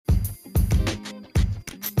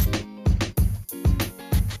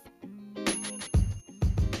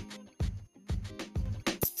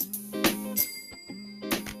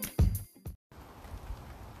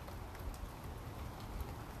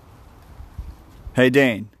Hey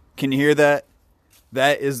Dane, can you hear that?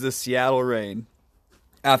 That is the Seattle rain.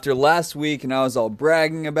 After last week and I was all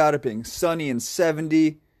bragging about it being sunny and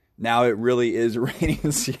 70, now it really is raining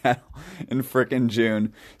in Seattle in frickin'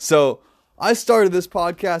 June. So I started this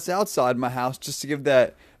podcast outside my house just to give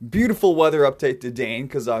that beautiful weather update to Dane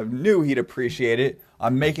because I knew he'd appreciate it.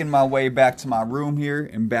 I'm making my way back to my room here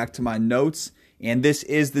and back to my notes. And this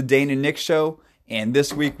is the Dane and Nick Show. And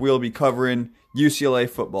this week we'll be covering UCLA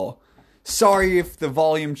football. Sorry if the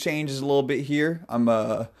volume changes a little bit here. I'm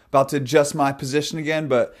about to adjust my position again,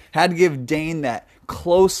 but had to give Dane that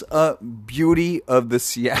close-up beauty of the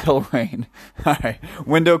Seattle rain. All right,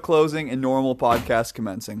 window closing and normal podcast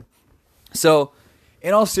commencing. So,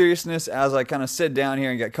 in all seriousness, as I kind of sit down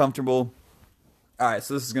here and get comfortable, all right,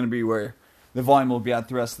 so this is going to be where the volume will be at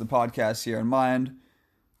the rest of the podcast here in mind.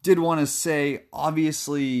 Did want to say,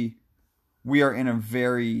 obviously, we are in a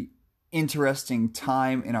very interesting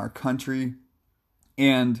time in our country,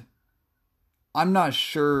 and I'm not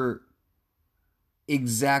sure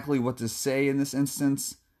exactly what to say in this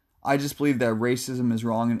instance. I just believe that racism is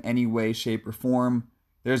wrong in any way, shape, or form.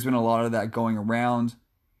 There's been a lot of that going around,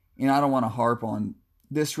 and I don't want to harp on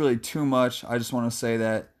this really too much. I just want to say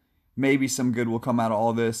that maybe some good will come out of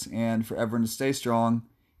all this, and for everyone to stay strong,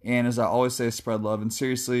 and as I always say, spread love, and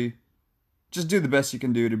seriously, just do the best you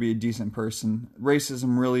can do to be a decent person.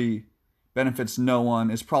 Racism really benefits no one.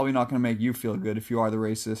 It's probably not going to make you feel good if you are the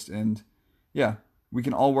racist. And yeah, we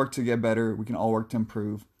can all work to get better. We can all work to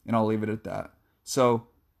improve. And I'll leave it at that. So,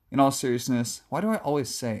 in all seriousness, why do I always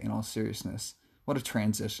say in all seriousness? What a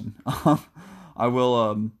transition. I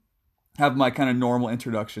will have my kind of normal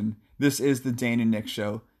introduction. This is the Dane and Nick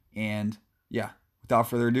Show. And yeah, without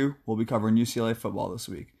further ado, we'll be covering UCLA football this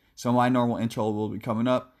week. So my normal intro will be coming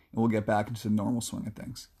up, and we'll get back into the normal swing of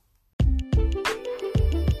things.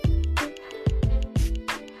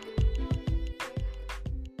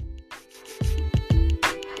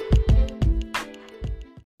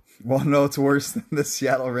 Well, no, it's worse than the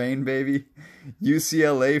Seattle rain, baby.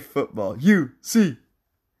 UCLA football. UCLA.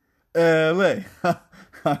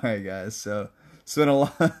 All right, guys. So it's been a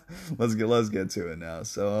lot. Let's get to it now.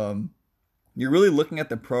 So you're really looking at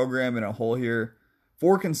the program in a whole here.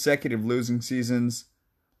 4 consecutive losing seasons.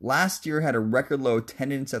 Last year had a record low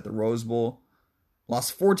attendance at the Rose Bowl.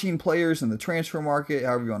 Lost 14 players in the transfer market,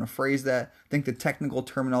 however you want to phrase that. I think the technical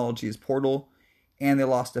terminology is portal. And they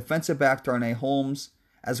lost defensive back Darnay Holmes,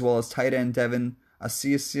 as well as tight end Devin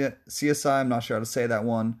CSI, I'm not sure how to say that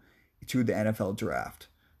one, to the NFL draft.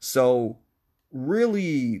 So,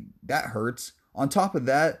 really, that hurts. On top of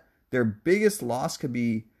that, their biggest loss could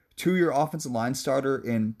be 2-year offensive line starter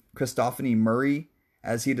in Christopher Murray,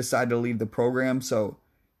 as he decided to leave the program. So,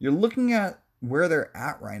 you're looking at where they're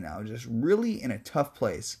at right now, just really in a tough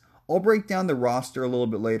place. I'll break down the roster a little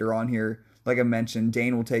bit later on here. Like I mentioned,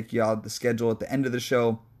 Dane will take you out the schedule at the end of the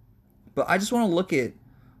show. But I just want to look at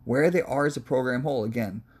where they are as a program whole.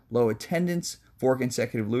 Again, low attendance, 4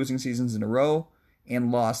 consecutive losing seasons in a row,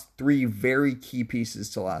 and lost 3 very key pieces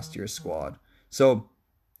to last year's squad. So,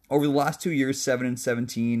 over the last 2 years,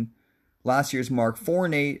 7-17. Last year's mark,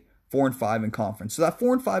 4-8, 4-5 in conference. So that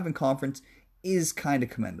 4-5 in conference is kind of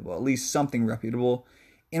commendable, at least something reputable.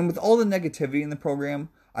 And with all the negativity in the program,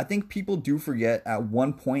 I think people do forget at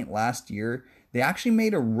one point last year, they actually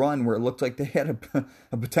made a run where it looked like they had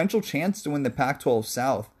a potential chance to win the Pac-12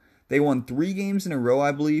 South. They won 3 games in a row,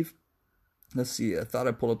 I believe. Let's see, I thought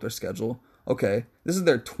I pulled up their schedule. Okay, this is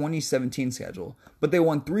their 2017 schedule. But they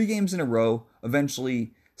won 3 games in a row,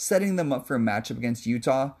 eventually setting them up for a matchup against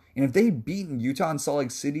Utah. And if they had beaten Utah and Salt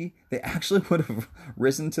Lake City, they actually would have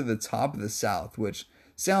risen to the top of the South, which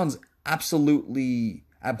sounds absolutely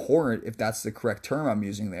abhorrent if that's the correct term I'm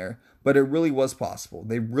using there. But it really was possible.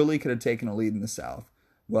 They really could have taken a lead in the South.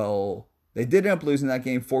 Well, they did end up losing that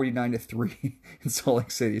game 49-3 in Salt Lake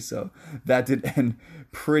City, so that did end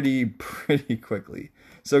pretty quickly.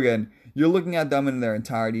 So again, you're looking at them in their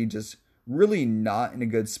entirety, just really not in a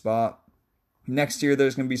good spot. Next year,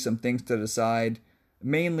 there's going to be some things to decide.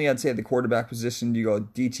 Mainly, I'd say at the quarterback position, do you go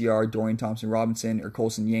DTR, Dorian Thompson-Robinson, or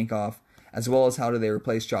Colson Yankoff, as well as how do they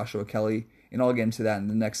replace Joshua Kelly, and I'll get into that in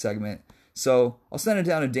the next segment. So, I'll send it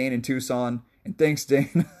down to Dane in Tucson, and thanks,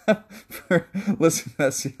 Dane, for listening to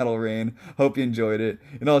that Seattle rain. Hope you enjoyed it.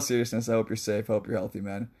 In all seriousness, I hope you're safe. I hope you're healthy,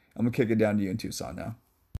 man. I'm going to kick it down to you in Tucson now.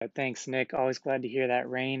 Thanks, Nick. Always glad to hear that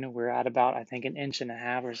rain. We're at about, I think, 1.5 inches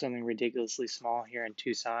or something ridiculously small here in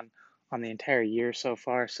Tucson on the entire year so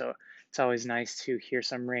far. So it's always nice to hear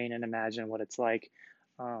some rain and imagine what it's like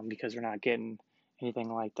because we're not getting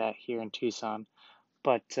anything like that here in Tucson.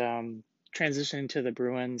 But transitioning to the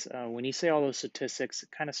Bruins, when you say all those statistics, it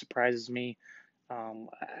kind of surprises me.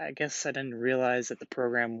 I guess I didn't realize that the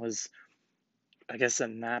program was, I guess,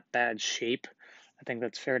 in that bad shape. I think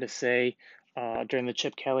that's fair to say during the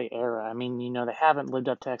Chip Kelly era. I mean, they haven't lived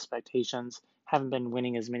up to expectations, haven't been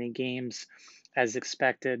winning as many games as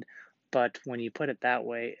expected. But when you put it that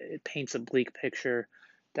way, it paints a bleak picture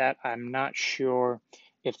that I'm not sure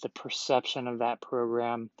if the perception of that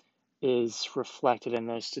program is reflected in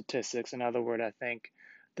those statistics. In other words, I think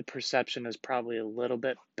the perception is probably a little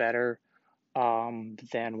bit better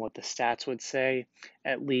than what the stats would say,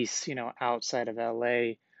 at least, outside of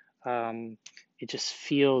LA. It just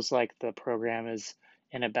feels like the program is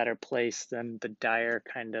in a better place than the dire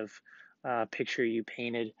kind of picture you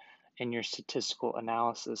painted in your statistical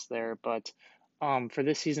analysis there. But for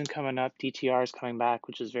this season coming up, DTR is coming back,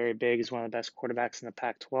 which is very big. He's one of the best quarterbacks in the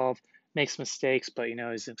Pac 12. Makes mistakes, but,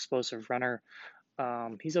 he's an explosive runner.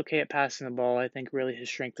 He's okay at passing the ball. I think really his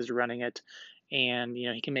strength is running it. And,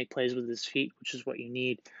 he can make plays with his feet, which is what you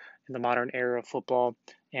need in the modern era of football.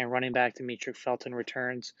 And running back Demetric Felton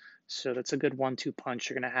returns. So that's a good 1-2 punch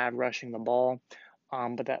you're going to have rushing the ball.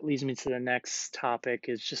 But that leads me to the next topic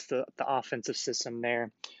is just the offensive system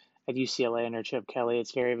there at UCLA under Chip Kelly.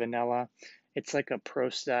 It's very vanilla. It's like a pro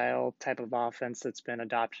style type of offense that's been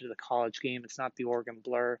adopted to the college game. It's not the Oregon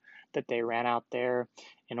blur that they ran out there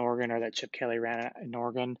in Oregon or that Chip Kelly ran in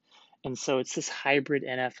Oregon. And so it's this hybrid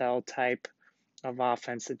NFL type of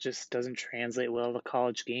offense that just doesn't translate well to the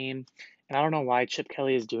college game. And I don't know why Chip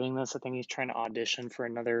Kelly is doing this. I think he's trying to audition for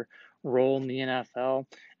another role in the NFL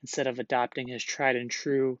instead of adopting his tried and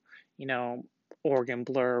true, Oregon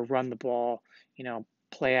blur, run the ball,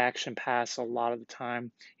 play action pass a lot of the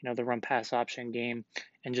time, the run pass option game,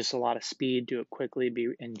 and just a lot of speed, do it quickly, be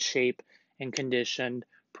in shape and conditioned,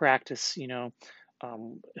 practice,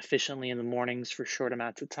 efficiently in the mornings for short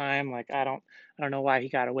amounts of time. Like I don't know why he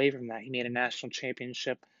got away from that. He made a national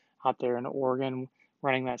championship out there in Oregon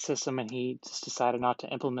running that system, and he just decided not to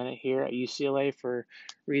implement it here at UCLA for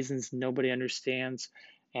reasons nobody understands,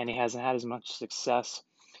 and he hasn't had as much success,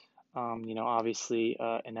 obviously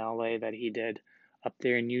in LA that he did up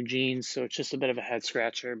there in Eugene. So it's just a bit of a head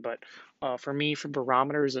scratcher. But for me, for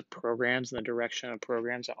barometers of programs and the direction of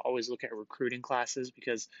programs, I always look at recruiting classes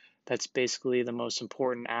because that's basically the most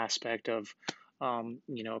important aspect of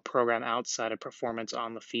a program outside of performance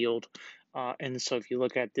on the field. And so if you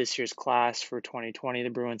look at this year's class for 2020, the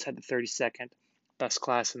Bruins had the 32nd best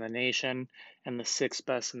class in the nation and the 6th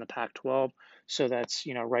best in the Pac-12. So that's,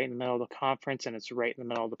 right in the middle of the conference, and it's right in the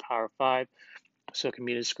middle of the Power 5. So it can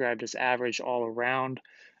be described as average all around.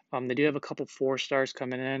 They do have a couple 4-stars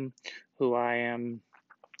coming in who I am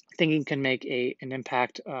thinking can make an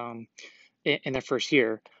impact in their first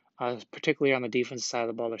year, particularly on the defensive side of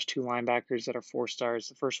the ball. There's 2 linebackers that are 4-stars.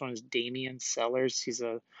 The first one is Damian Sellers. He's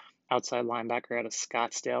a outside linebacker out of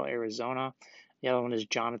Scottsdale, Arizona. The other one is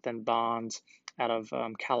Jonathan Bonds out of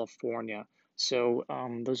California. So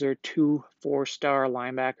those are 2 4-star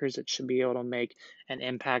linebackers that should be able to make an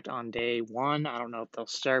impact on day one. I don't know if they'll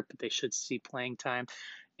start, but they should see playing time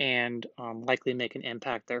and likely make an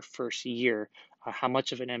impact their first year. How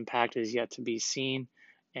much of an impact is yet to be seen,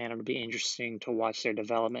 and it'll be interesting to watch their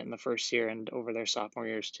development in the first year and over their sophomore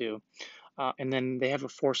years too. And then they have a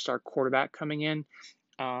 4-star quarterback coming in.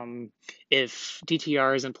 If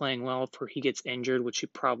DTR isn't playing well, if he gets injured, which he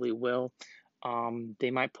probably will,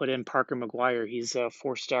 they might put in Parker McGuire. He's a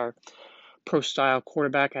 4-star pro-style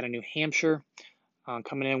quarterback out of New Hampshire,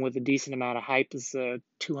 coming in with a decent amount of hype. Is the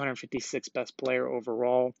 256th best player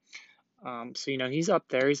overall. So he's up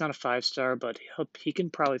there. He's not a 5-star, but he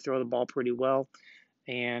can probably throw the ball pretty well.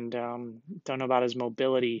 And don't know about his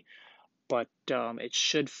mobility, but it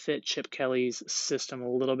should fit Chip Kelly's system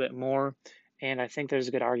a little bit more. And I think there's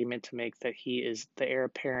a good argument to make that he is the heir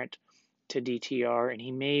apparent to DTR, and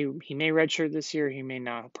he may redshirt this year. He may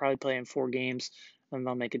not. He'll probably play in 4 games, and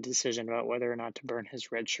they'll make a decision about whether or not to burn his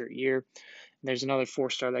redshirt year. And there's another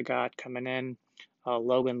 4-star that got coming in,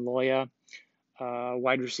 Logan Loya,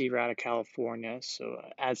 wide receiver out of California. So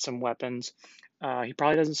add some weapons. He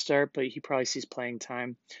probably doesn't start, but he probably sees playing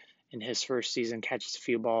time in his first season, catches a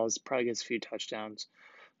few balls, probably gets a few touchdowns.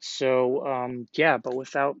 So, but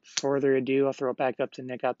without further ado, I'll throw it back up to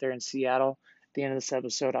Nick out there in Seattle. At the end of this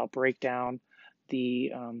episode, I'll break down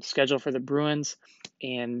the schedule for the Bruins.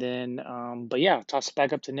 And then, toss it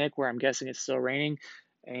back up to Nick, where I'm guessing it's still raining.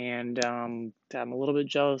 And I'm a little bit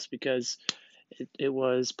jealous because it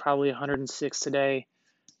was probably 106 today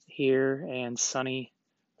here and sunny.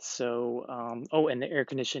 So, and the air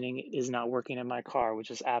conditioning is not working in my car, which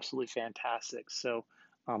is absolutely fantastic. So,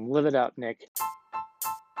 live it up, Nick.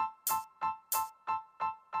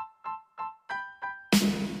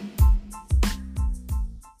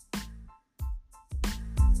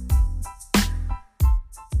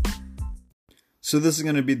 So this is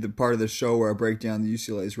going to be the part of the show where I break down the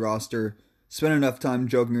UCLA's roster. Spent enough time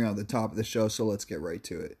joking around at the top of the show, so let's get right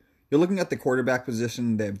to it. You're looking at the quarterback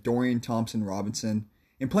position. They have Dorian Thompson-Robinson.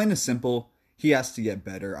 And plain and simple, he has to get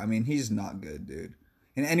better. I mean, he's not good, dude.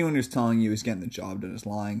 And anyone who's telling you he's getting the job done is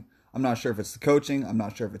lying. I'm not sure if it's the coaching. I'm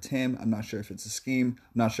not sure if it's him. I'm not sure if it's the scheme.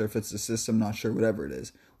 I'm not sure if it's the system. Not sure, whatever it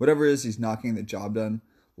is. Whatever it is, he's not getting the job done.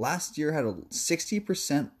 Last year had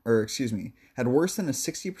had worse than a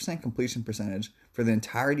 60% completion percentage for the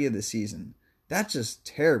entirety of the season. That's just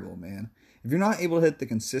terrible, man. If you're not able to hit the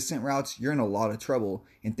consistent routes, you're in a lot of trouble,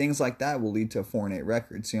 and things like that will lead to a 4-8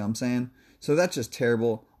 record. See what I'm saying? So that's just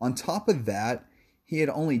terrible. On top of that, he had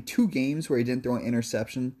only 2 games where he didn't throw an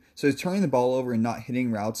interception, so he's turning the ball over and not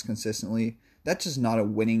hitting routes consistently. That's just not a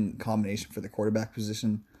winning combination for the quarterback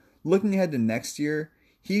position. Looking ahead to next year,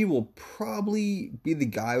 he will probably be the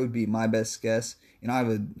guy, would be my best guess. And I have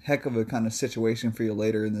a heck of a kind of situation for you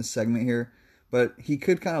later in this segment here. But he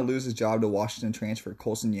could kind of lose his job to Washington transfer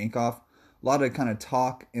Colson Yankoff. A lot of kind of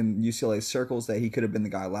talk in UCLA circles that he could have been the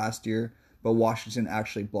guy last year, but Washington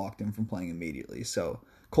actually blocked him from playing immediately. So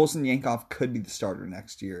Colson Yankoff could be the starter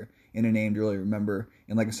next year in a name to really remember.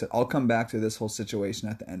 And like I said, I'll come back to this whole situation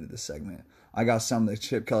at the end of the segment. I got something that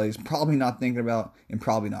Chip Kelly's probably not thinking about and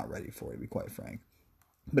probably not ready for, to be quite frank.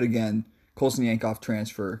 But again, Colson Yankoff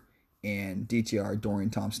transfer and DTR,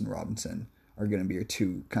 Dorian Thompson-Robinson, are going to be your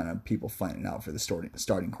 2 kind of people fighting out for the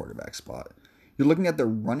starting quarterback spot. You're looking at the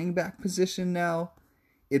running back position now.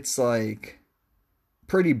 It's like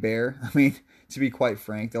pretty bare. I mean, to be quite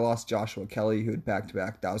frank, they lost Joshua Kelly, who had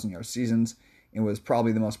back-to-back 1,000-yard seasons and was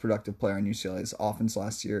probably the most productive player on UCLA's offense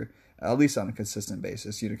last year, at least on a consistent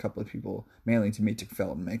basis. You had a couple of people, mainly Demetric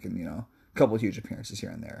Felton, making, a couple of huge appearances here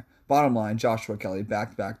and there. Bottom line, Joshua Kelly,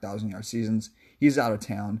 back-to-back 1,000-yard seasons. He's out of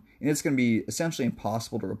town, and it's going to be essentially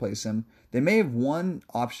impossible to replace him. They may have one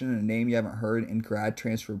option and a name you haven't heard in grad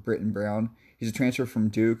transfer, Britton Brown. He's a transfer from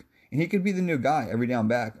Duke, and he could be the new guy every down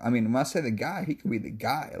back. I mean, when I say the guy, he could be the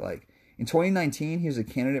guy. Like, in 2019, he was a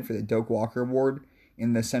candidate for the Doak Walker Award,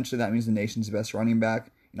 and essentially that means the nation's best running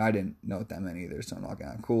back, and I didn't know what that meant either, so I'm not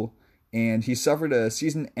going to cool. And he suffered a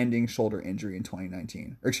season-ending shoulder injury in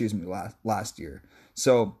 2019, last year.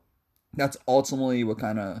 So that's ultimately what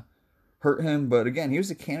kind of hurt him. But again, he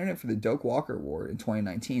was a candidate for the Doak Walker Award in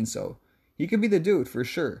 2019, so he could be the dude for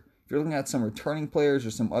sure. If you're looking at some returning players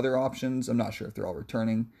or some other options, I'm not sure if they're all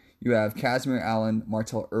returning. You have Casimir Allen,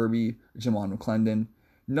 Martell Irby, Jamon McClendon.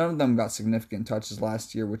 None of them got significant touches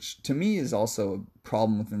last year, which to me is also a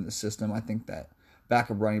problem within the system. I think that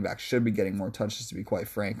backup running back should be getting more touches, to be quite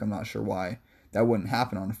frank. I'm not sure why that wouldn't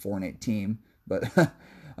happen on a 4-8 team, but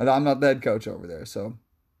I'm not the head coach over there, so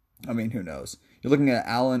I mean, who knows? You're looking at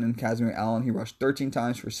Allen and Casimir Allen. He rushed 13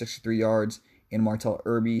 times for 63 yards, and Martell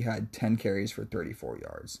Irby had 10 carries for 34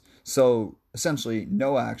 yards. So essentially,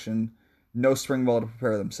 no action, no spring ball to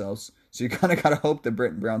prepare themselves. So you kind of got to hope that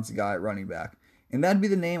Britton Brown's the guy at running back, and that'd be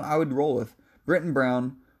the name I would roll with, Britton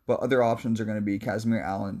Brown. But other options are going to be Casimir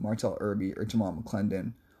Allen, Martell Irby, or Jamal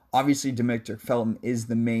McClendon. Obviously, Demetric Felton is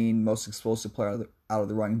the main, most explosive player out of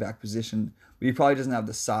the running back position, but he probably doesn't have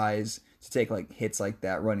the size to take like hits like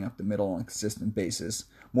that running up the middle on a consistent basis.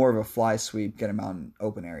 More of a fly sweep, get him out in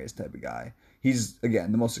open areas type of guy. He's,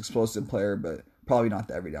 again, the most explosive player, but probably not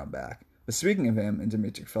the every down back. But speaking of him and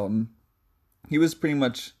Demetric Felton, he was pretty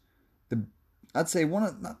much I'd say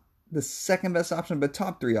not the second best option, but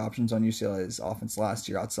top 3 options on UCLA's offense last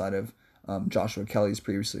year outside of Joshua Kelly's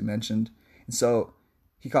previously mentioned. And so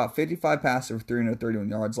he caught 55 passes for 331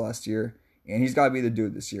 yards last year, and he's got to be the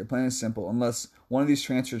dude this year. Plain and simple. Unless one of these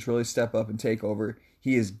transfers really step up and take over,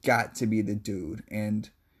 he has got to be the dude, and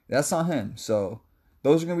that's not him. So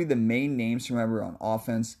those are going to be the main names to remember on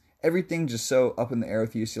offense. Everything just so up in the air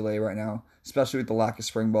with UCLA right now, especially with the lack of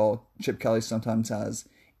spring ball. Chip Kelly sometimes has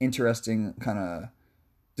interesting kind of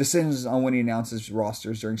decisions on when he announces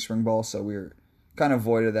rosters during spring ball, so we're kind of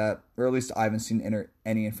void of that, or at least I haven't seen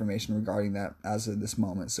any information regarding that as of this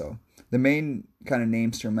moment. So the main kind of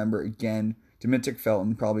names to remember, again, Demetric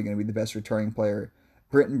Felton, probably going to be the best returning player.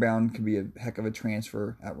 Britton Brown could be a heck of a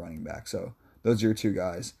transfer at running back. So those are your 2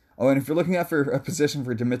 guys. Oh, and if you're looking at for a position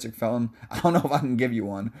for Demetric Felton, I don't know if I can give you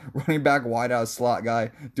one. Running back, wide out, slot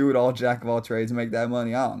guy, do it all, jack of all trades, make that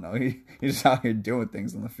money. I don't know. He's just out here doing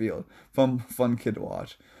things on the field. Fun kid to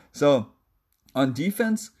watch. So on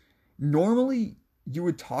defense, normally you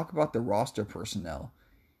would talk about the roster personnel,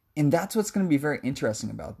 and that's what's going to be very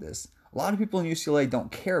interesting about this. A lot of people in UCLA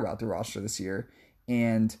don't care about the roster this year,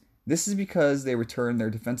 and this is because they returned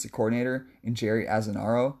their defensive coordinator in Jerry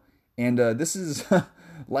Azzinaro, and this is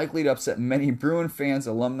likely to upset many Bruin fans,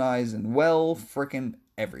 alumni, and well, frickin'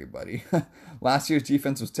 everybody. Last year's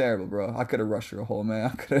defense was terrible, bro. I could have rushed through a hole,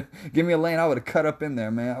 man. I could have give me a lane. I would have cut up in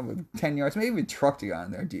there, man. I would 10 yards, maybe even trucked a guy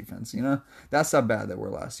in their defense. You know, that's how bad they were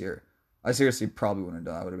last year. I seriously probably wouldn't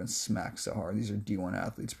have done. I would have been smacked so hard. These are D1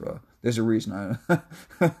 athletes, bro. There's a reason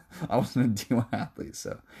I wasn't a D1 athlete.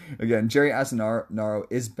 So again, Jerry Asanaro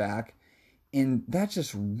is back, and that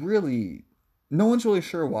just really, no one's really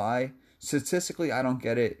sure why. Statistically, I don't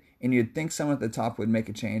get it. And you'd think someone at the top would make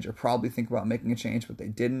a change or probably think about making a change, but they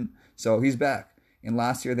didn't. So he's back. And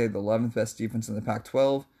last year, they had the 11th best defense in the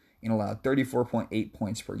Pac-12 and allowed 34.8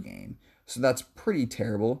 points per game. So that's pretty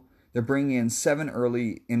terrible. They're bringing in 7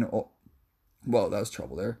 early in... Well, that was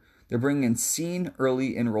trouble there. They're bringing in seen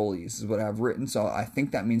early enrollees is what I've written. So I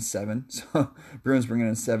think that means 7. So Bruins bringing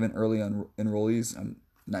in 7 early enrollees. I'm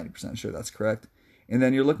 90% sure that's correct. And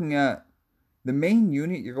then you're looking at the main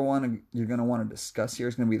unit you're going to want to discuss here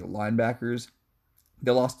is going to be the linebackers.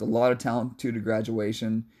 They lost a lot of talent due to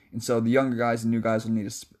graduation, and so the younger guys and new guys will need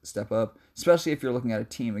to step up, especially if you're looking at a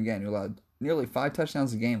team, again, who allowed nearly 5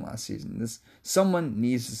 touchdowns a game last season. Someone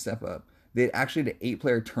needs to step up. They actually had an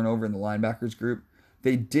 8-player turnover in the linebackers group.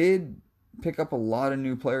 They did pick up a lot of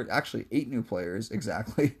new players, actually 8 new players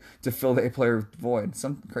exactly, to fill the 8-player void.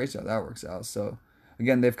 Something crazy how that works out. So,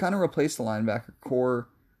 again, they've kind of replaced the linebacker core,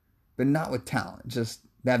 but not with talent. Just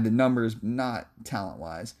they have the numbers, not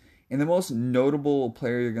talent-wise. And the most notable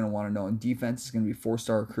player you're going to want to know in defense is going to be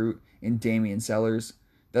 4-star recruit in Damian Sellers.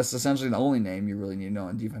 That's essentially the only name you really need to know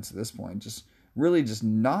in defense at this point. Just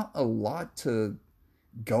not a lot to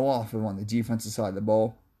go off of on the defensive side of the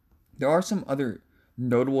ball. There are some other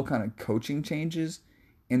notable kind of coaching changes,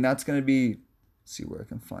 and that's going to be, let's see where I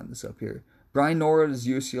can find this up here. Brian Norwood is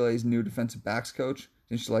UCLA's new defensive backs coach.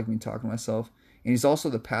 Didn't you like me talking to myself? And he's also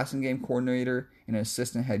the passing game coordinator and an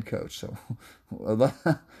assistant head coach. So, what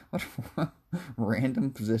a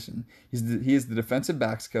random position. He is the defensive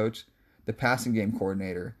backs coach, the passing game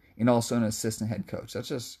coordinator, and also an assistant head coach. That's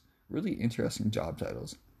just really interesting job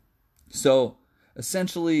titles. So,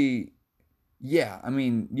 essentially, yeah, I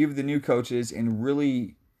mean, you have the new coaches and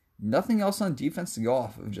really nothing else on defense to go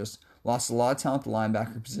off of. Just lost a lot of talent at the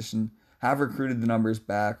linebacker position, have recruited the numbers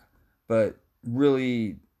back, but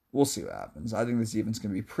really, we'll see what happens. I think this defense is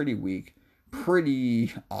going to be pretty weak,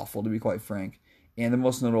 pretty awful, to be quite frank. And the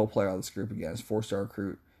most notable player out of this group, again, is 4-star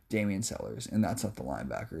recruit Damian Sellers, and that's at the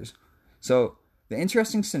linebackers. So the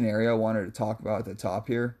interesting scenario I wanted to talk about at the top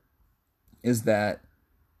here is that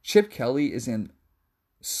Chip Kelly is in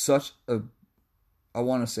such a, I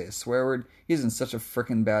want to say a swear word, he's in such a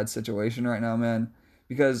freaking bad situation right now, man,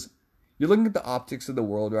 because you're looking at the optics of the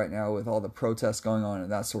world right now with all the protests going on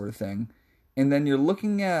and that sort of thing. And then you're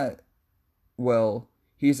looking at, well,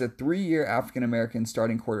 he's a 3-year African-American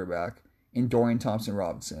starting quarterback in Dorian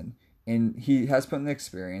Thompson-Robinson. And he has put in the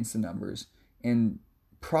experience, the numbers. And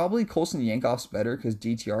probably Colson Yankoff's better because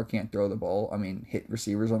DTR can't throw the ball. I mean, hit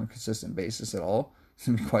receivers on a consistent basis at all.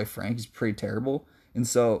 To be quite frank, he's pretty terrible. And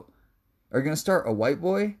so, are you going to start a white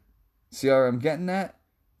boy? See how I'm getting at?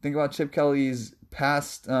 Think about Chip Kelly's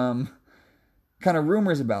past kind of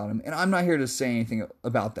rumors about him. And I'm not here to say anything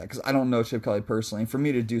about that because I don't know Chip Kelly personally. And for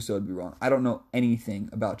me to do so would be wrong. I don't know anything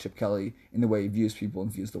about Chip Kelly in the way he views people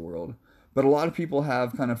and views the world. But a lot of people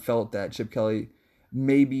have kind of felt that Chip Kelly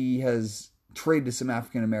maybe has traded some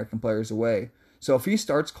African-American players away. So if he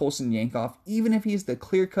starts Colson Yankoff, even if he's the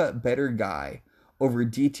clear-cut better guy over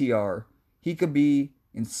DTR, he could be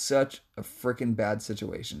in such a freaking bad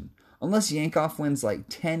situation. Unless Yankoff wins like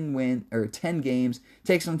 10 games,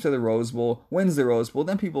 takes them to the Rose Bowl, wins the Rose Bowl,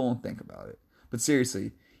 then people won't think about it. But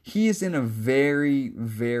seriously, he is in a very,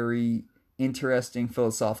 very interesting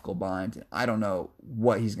philosophical bind. And I don't know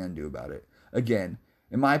what he's going to do about it. Again,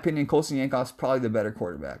 in my opinion, Colson Yankoff's probably the better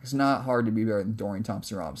quarterback. It's not hard to be better than Dorian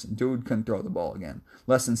Thompson-Robinson. Dude couldn't throw the ball again.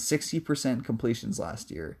 Less than 60% completions last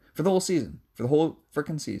year for the whole season. For the whole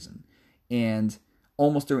freaking season. And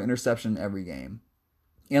almost threw an interception every game.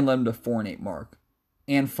 And led him to 4-8 mark.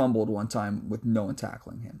 And fumbled one time with no one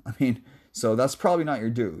tackling him. I mean, so that's probably not your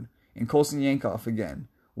dude. And Colson Yankoff, again,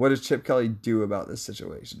 what does Chip Kelly do about this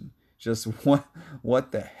situation? Just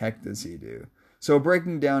what the heck does he do? So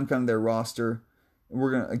breaking down kind of their roster,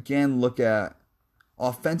 we're going to again look at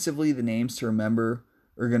offensively, the names to remember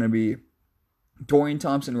are going to be Dorian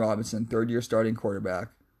Thompson-Robinson, 3rd-year starting quarterback.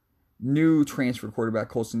 New transfer quarterback,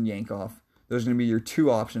 Colson Yankoff. Those are going to be your 2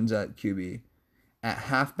 options at QB. At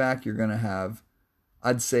halfback, you're going to have,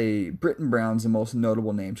 I'd say, Britton Brown's the most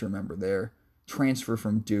notable name to remember there. Transfer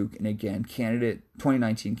from Duke, and again,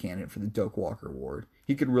 2019 candidate for the Doak Walker Award.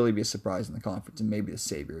 He could really be a surprise in the conference and maybe the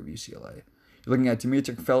savior of UCLA. You're looking at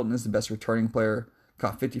Demetric Felton as the best returning player,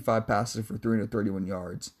 caught 55 passes for 331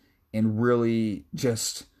 yards. and really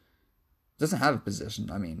just doesn't have a position.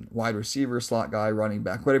 I mean, wide receiver, slot guy, running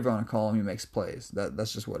back, whatever you want to call him, he makes plays.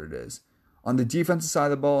 That's just what it is. On the defensive side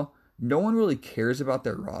of the ball, no one really cares about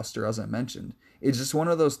their roster, as I mentioned. It's just one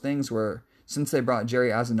of those things where since they brought Jerry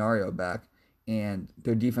Azanario back and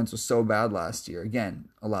their defense was so bad last year, again,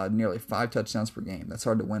 allowed nearly 5 touchdowns per game. That's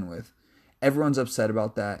hard to win with. Everyone's upset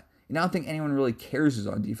about that. And I don't think anyone really cares who's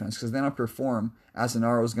on defense because they don't perform.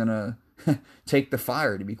 Azanario's going to take the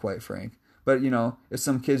fire, to be quite frank. But, if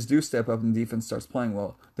some kids do step up and the defense starts playing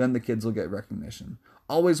well, then the kids will get recognition.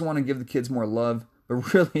 Always want to give the kids more love,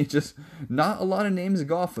 but really just not a lot of names to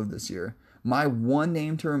go off of this year. My one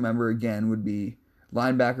name to remember, again, would be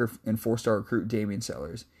linebacker and 4-star recruit Damian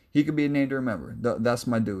Sellers. He could be a name to remember. That's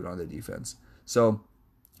my dude on the defense. So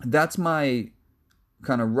that's my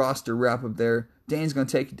kind of roster wrap up there. Dane's going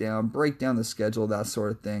to take it down, break down the schedule, that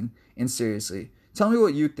sort of thing. And seriously, tell me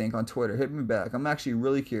what you think on Twitter. Hit me back. I'm actually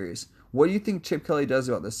really curious. What do you think Chip Kelly does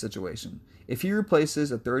about this situation? If he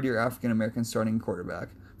replaces a third-year African-American starting quarterback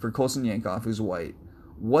for Colson Yankoff, who's white,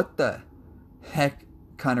 what the heck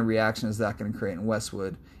kind of reaction is that going to create in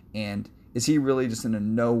Westwood? And is he really just in a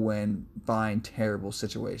no-win, fine, terrible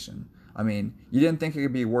situation? I mean, you didn't think it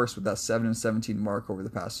could be worse with that 7-17 mark over the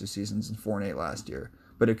past 2 seasons and 4-8 last year,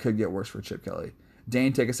 but it could get worse for Chip Kelly.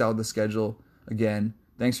 Dane, take us out with the schedule. Again,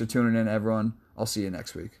 thanks for tuning in, everyone. I'll see you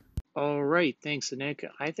next week. All right, thanks, Nick.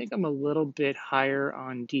 I think I'm a little bit higher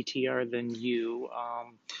on DTR than you.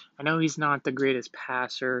 I know he's not the greatest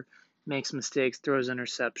passer, makes mistakes, throws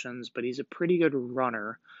interceptions, but he's a pretty good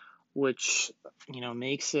runner, which,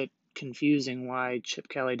 makes it confusing why Chip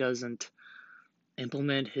Kelly doesn't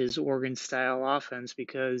implement his Oregon-style offense,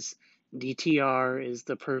 because DTR is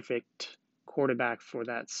the perfect quarterback for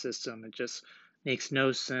that system. It just makes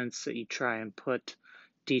no sense that you try and put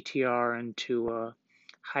DTR into a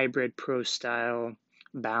hybrid pro style,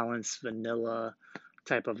 balanced vanilla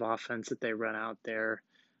type of offense that they run out there.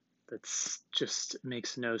 That's just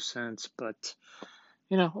makes no sense. But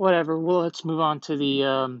whatever. Well, let's move on to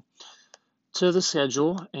the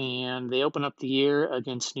schedule, and they open up the year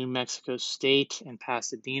against New Mexico State and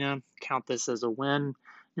Pasadena. Count this as a win.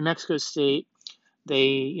 New Mexico State,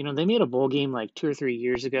 they made a bowl game like 2 or 3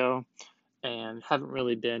 years ago and haven't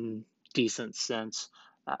really been decent since.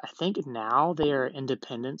 I think now they are an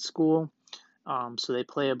independent school, so they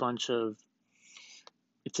play a bunch of.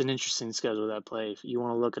 It's an interesting schedule that play. If you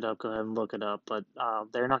want to look it up, go ahead and look it up. But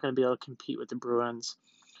they're not going to be able to compete with the Bruins.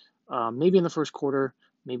 Maybe in the first quarter,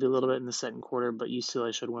 maybe a little bit in the second quarter, but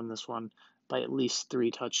UCLA should win this one by at least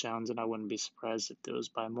 3 touchdowns, and I wouldn't be surprised if it was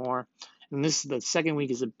by more. And the second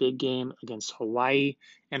week is a big game against Hawaii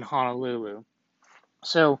and Honolulu.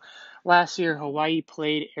 So last year, Hawaii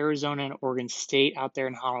played Arizona and Oregon State out there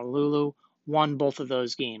in Honolulu, won both of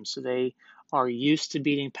those games. So they are used to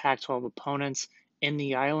beating Pac-12 opponents in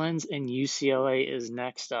the islands, and UCLA is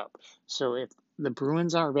next up. So if the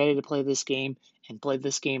Bruins aren't ready to play this game and play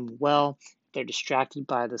this game well, they're distracted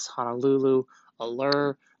by this Honolulu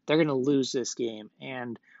allure, they're going to lose this game.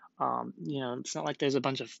 And it's not like there's a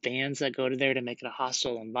bunch of fans that go to there to make it a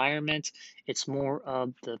hostile environment. It's more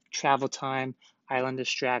of the travel time, island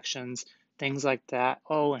distractions, things like that.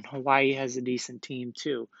 Oh, and Hawaii has a decent team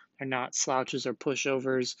too. They're not slouches or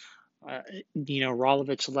pushovers.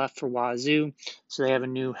 Rolovich left for Wazoo, so they have a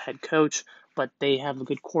new head coach, but they have a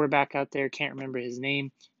good quarterback out there. Can't remember his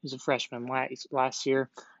name. He was a freshman last year.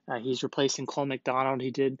 He's replacing Cole McDonald.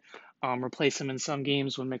 He did replace him in some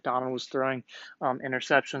games when McDonald was throwing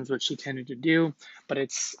interceptions, which he tended to do. But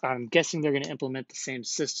I'm guessing they're going to implement the same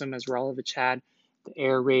system as Rolovich had, the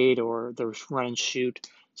air raid or the run and shoot.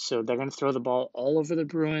 So they're going to throw the ball all over the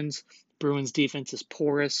Bruins. Bruins defense is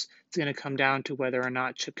porous. It's going to come down to whether or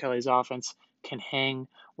not Chip Kelly's offense can hang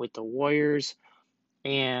with the Warriors.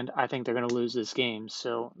 And I think they're going to lose this game.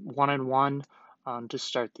 So 1-1 to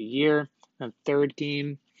start the year. The third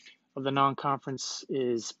game of the non-conference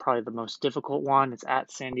is probably the most difficult one. It's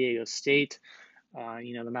at San Diego State.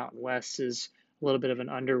 The Mountain West is a little bit of an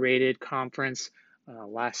underrated conference.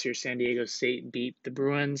 Last year, San Diego State beat the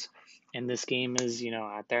Bruins, and this game is,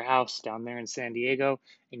 at their house down there in San Diego.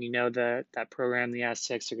 And that program, the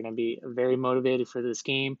Aztecs, are going to be very motivated for this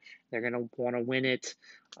game. They're going to want to win it.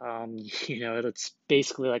 It's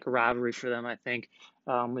basically like a rivalry for them, I think,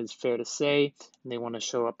 is fair to say. And they want to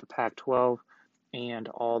show up the Pac-12 and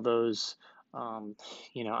all those.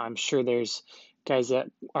 I'm sure there's guys that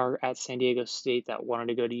are at San Diego State that wanted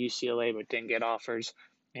to go to UCLA but didn't get offers.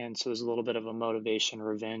 And so there's a little bit of a motivation,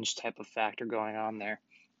 revenge type of factor going on there.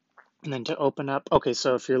 And then to open up, okay,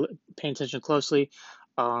 so if you're paying attention closely,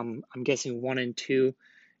 I'm guessing 1 and 2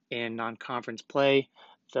 in non-conference play.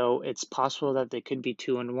 though it's possible that they could be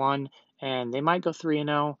 2-1, and they might go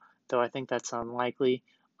 3-0, though I think that's unlikely.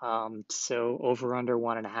 So over under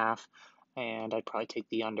 1.5, and I'd probably take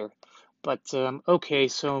the under. But okay,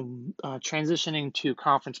 so transitioning to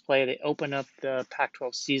conference play, they open up the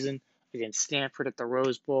Pac-12 season against Stanford at the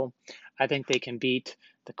Rose Bowl. I think they can beat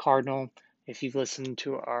the Cardinal. If you've listened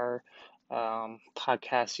to our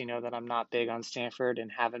podcast, you know that I'm not big on Stanford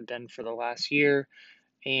and haven't been for the last year,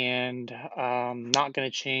 and not going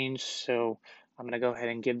to change. So I'm going to go ahead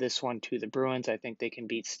and give this one to the Bruins. I think they can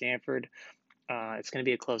beat Stanford. It's going to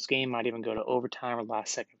be a close game, might even go to overtime or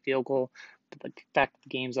last second field goal. But the fact that the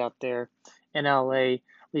game's out there in LA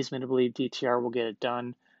leads me to believe DTR will get it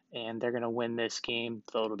done, and they're going to win this game,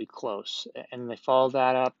 though it'll be close. And they follow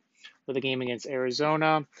that up with a game against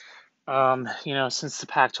Arizona. Since the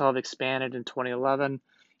Pac-12 expanded in 2011,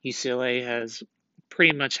 UCLA has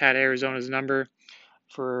pretty much had Arizona's number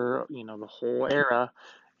for the whole era,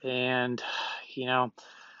 and you know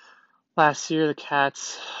last year the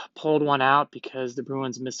Cats pulled one out because the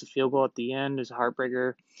Bruins missed a field goal at the end. It was a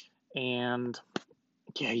heartbreaker, and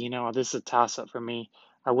yeah, this is a toss-up for me.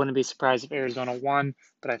 I wouldn't be surprised if Arizona won,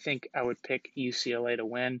 but I think I would pick UCLA to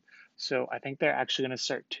win. So I think they're actually going to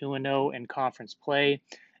start 2-0 in conference play,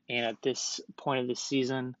 and at this point of the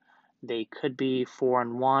season, they could be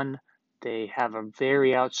 4-1. They have a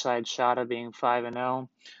very outside shot of being 5-0,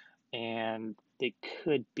 and they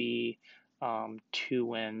could be 2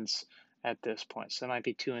 wins at this point. So it might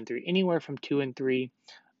be 2-3, anywhere from 2-3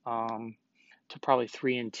 to probably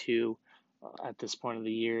 3-2 at this point of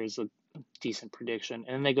the year is a decent prediction.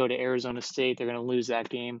 And then they go to Arizona State. They're going to lose that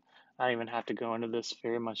game. I don't even have to go into this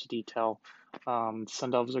very much detail.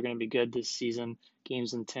 Sun Devils are going to be good this season.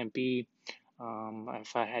 Games in Tempe.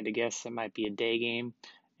 If I had to guess, it might be a day game,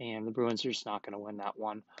 and the Bruins are just not going to win that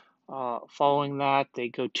one. Following that, they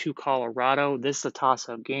go to Colorado. This is a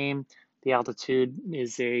toss-up game. The altitude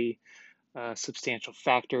is a substantial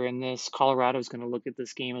factor in this. Colorado is going to look at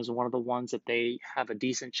this game as one of the ones that they have a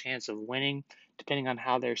decent chance of winning, depending on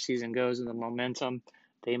how their season goes and the momentum.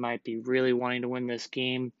 They might be really wanting to win this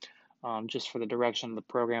game just for the direction of the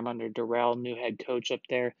program under Durrell, new head coach up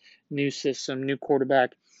there, new system, new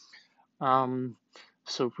quarterback.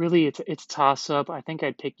 So really, it's a toss-up. I think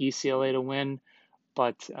I'd pick UCLA to win,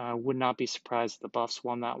 but would not be surprised if the Buffs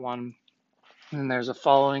won that one. And there's a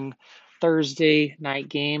following Thursday night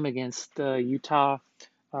game against Utah,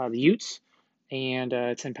 the Utes, and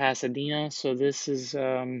it's in Pasadena. So this is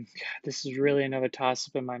really another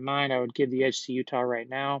toss-up in my mind. I would give the edge to Utah right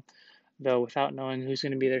now, though without knowing who's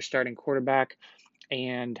going to be their starting quarterback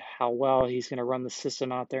and how well he's going to run the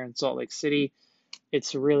system out there in Salt Lake City.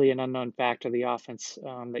 It's really an unknown factor, the offense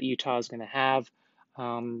that Utah is going to have.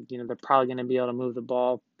 They're probably going to be able to move the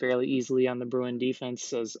ball fairly easily on the Bruin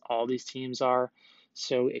defense, as all these teams are.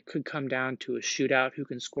 So it could come down to a shootout, who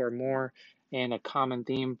can score more. And a common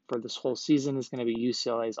theme for this whole season is going to be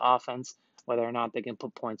UCLA's offense, whether or not they can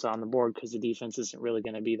put points on the board, because the defense isn't really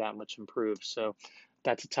going to be that much improved. So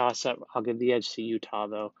that's a toss-up. I'll give the edge to Utah,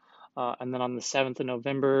 though. And then on the 7th of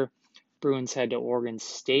November, Bruins head to Oregon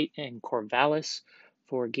State in Corvallis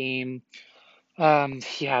for a game.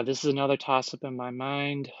 This is another toss-up in my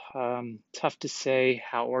mind. Tough to say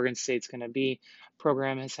how Oregon State's going to be.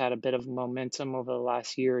 Program has had a bit of momentum over the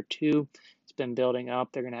last year or two. It's been building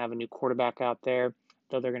up. They're going to have a new quarterback out there,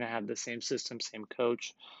 though they're going to have the same system, same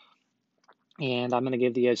coach. And I'm going to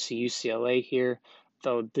give the edge to UCLA here,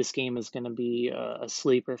 though this game is going to be a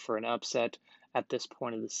sleeper for an upset at this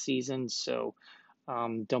point of the season. So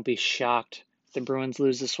don't be shocked if the Bruins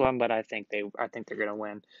lose this one, but I think they're going to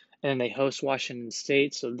win. And they host Washington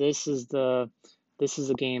State, so this is a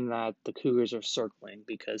game that the Cougars are circling,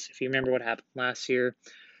 because if you remember what happened last year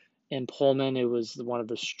in Pullman, it was one of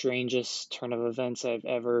the strangest turn of events I've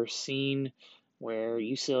ever seen, where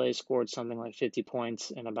UCLA scored something like 50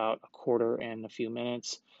 points in about a quarter and a few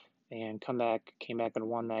minutes, and came back and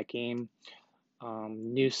won that game.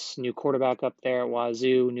 New quarterback up there at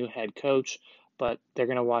Wazoo, new head coach, but they're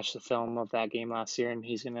going to watch the film of that game last year, and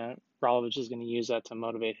Rolovich is going to use that to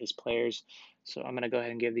motivate his players. So I'm going to go ahead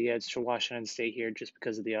and give the edge to Washington State here, just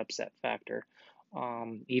because of the upset factor,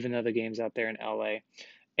 even though the game's out there in LA.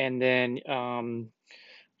 And then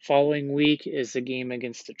following week is the game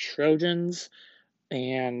against the Trojans,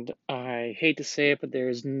 and I hate to say it, but there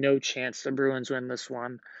is no chance the Bruins win this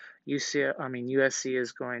one. USC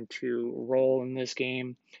is going to roll in this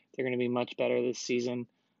game. They're going to be much better this season.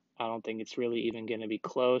 I don't think it's really even going to be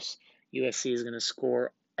close. USC is going to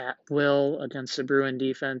score at will against the Bruin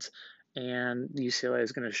defense, and UCLA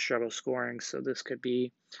is going to struggle scoring. So this could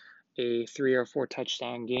be a 3 or 4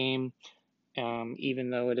 touchdown game,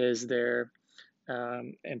 even though it is their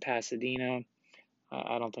in Pasadena.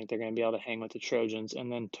 I don't think they're going to be able to hang with the Trojans.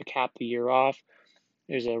 And then to cap the year off,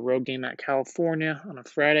 there's a road game at California on a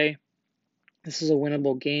Friday. This is a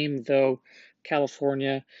winnable game, though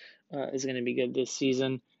California is going to be good this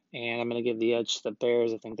season, and I'm going to give the edge to the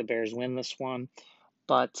Bears. I think the Bears win this one,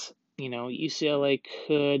 but UCLA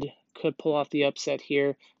could pull off the upset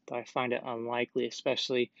here, but I find it unlikely,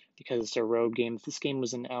 especially because it's a road game. If this game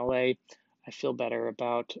was in LA, I feel better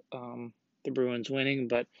about the Bruins winning.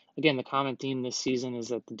 But again, the common theme this season is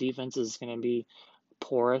that the defense is going to be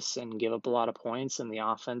porous and give up a lot of points, and the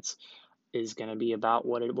offense is going to be about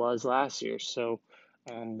what it was last year. So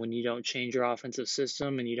when you don't change your offensive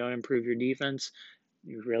system and you don't improve your defense,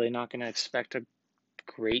 you're really not going to expect a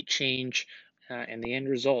great change in the end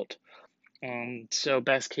result. So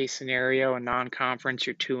best case scenario in non-conference,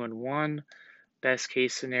 you're 2-1. Best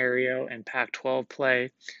case scenario in Pac-12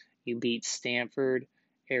 play, you beat Stanford,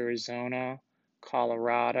 Arizona,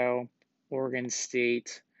 Colorado, Oregon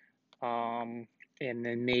State, and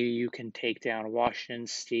then maybe you can take down Washington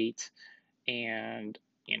State and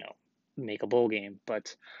make a bowl game.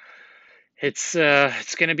 But it's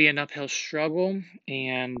going to be an uphill struggle,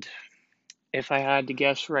 and if I had to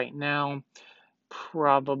guess right now,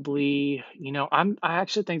 probably I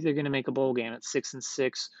actually think they're going to make a bowl game at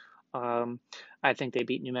 6-6. Um, I think they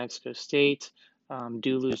beat New Mexico State,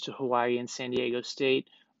 do lose to Hawaii and San Diego State,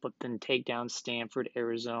 but then take down Stanford,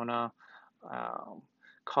 Arizona, um,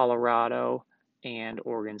 Colorado, and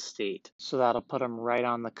Oregon State. So that'll put them right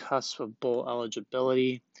on the cusp of bowl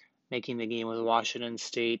eligibility, making the game with Washington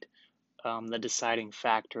State the deciding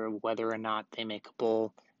factor of whether or not they make a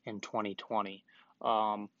bowl in 2020.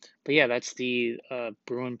 But yeah, that's the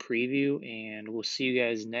Bruin preview, and we'll see you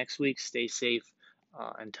guys next week. Stay safe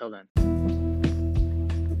until then.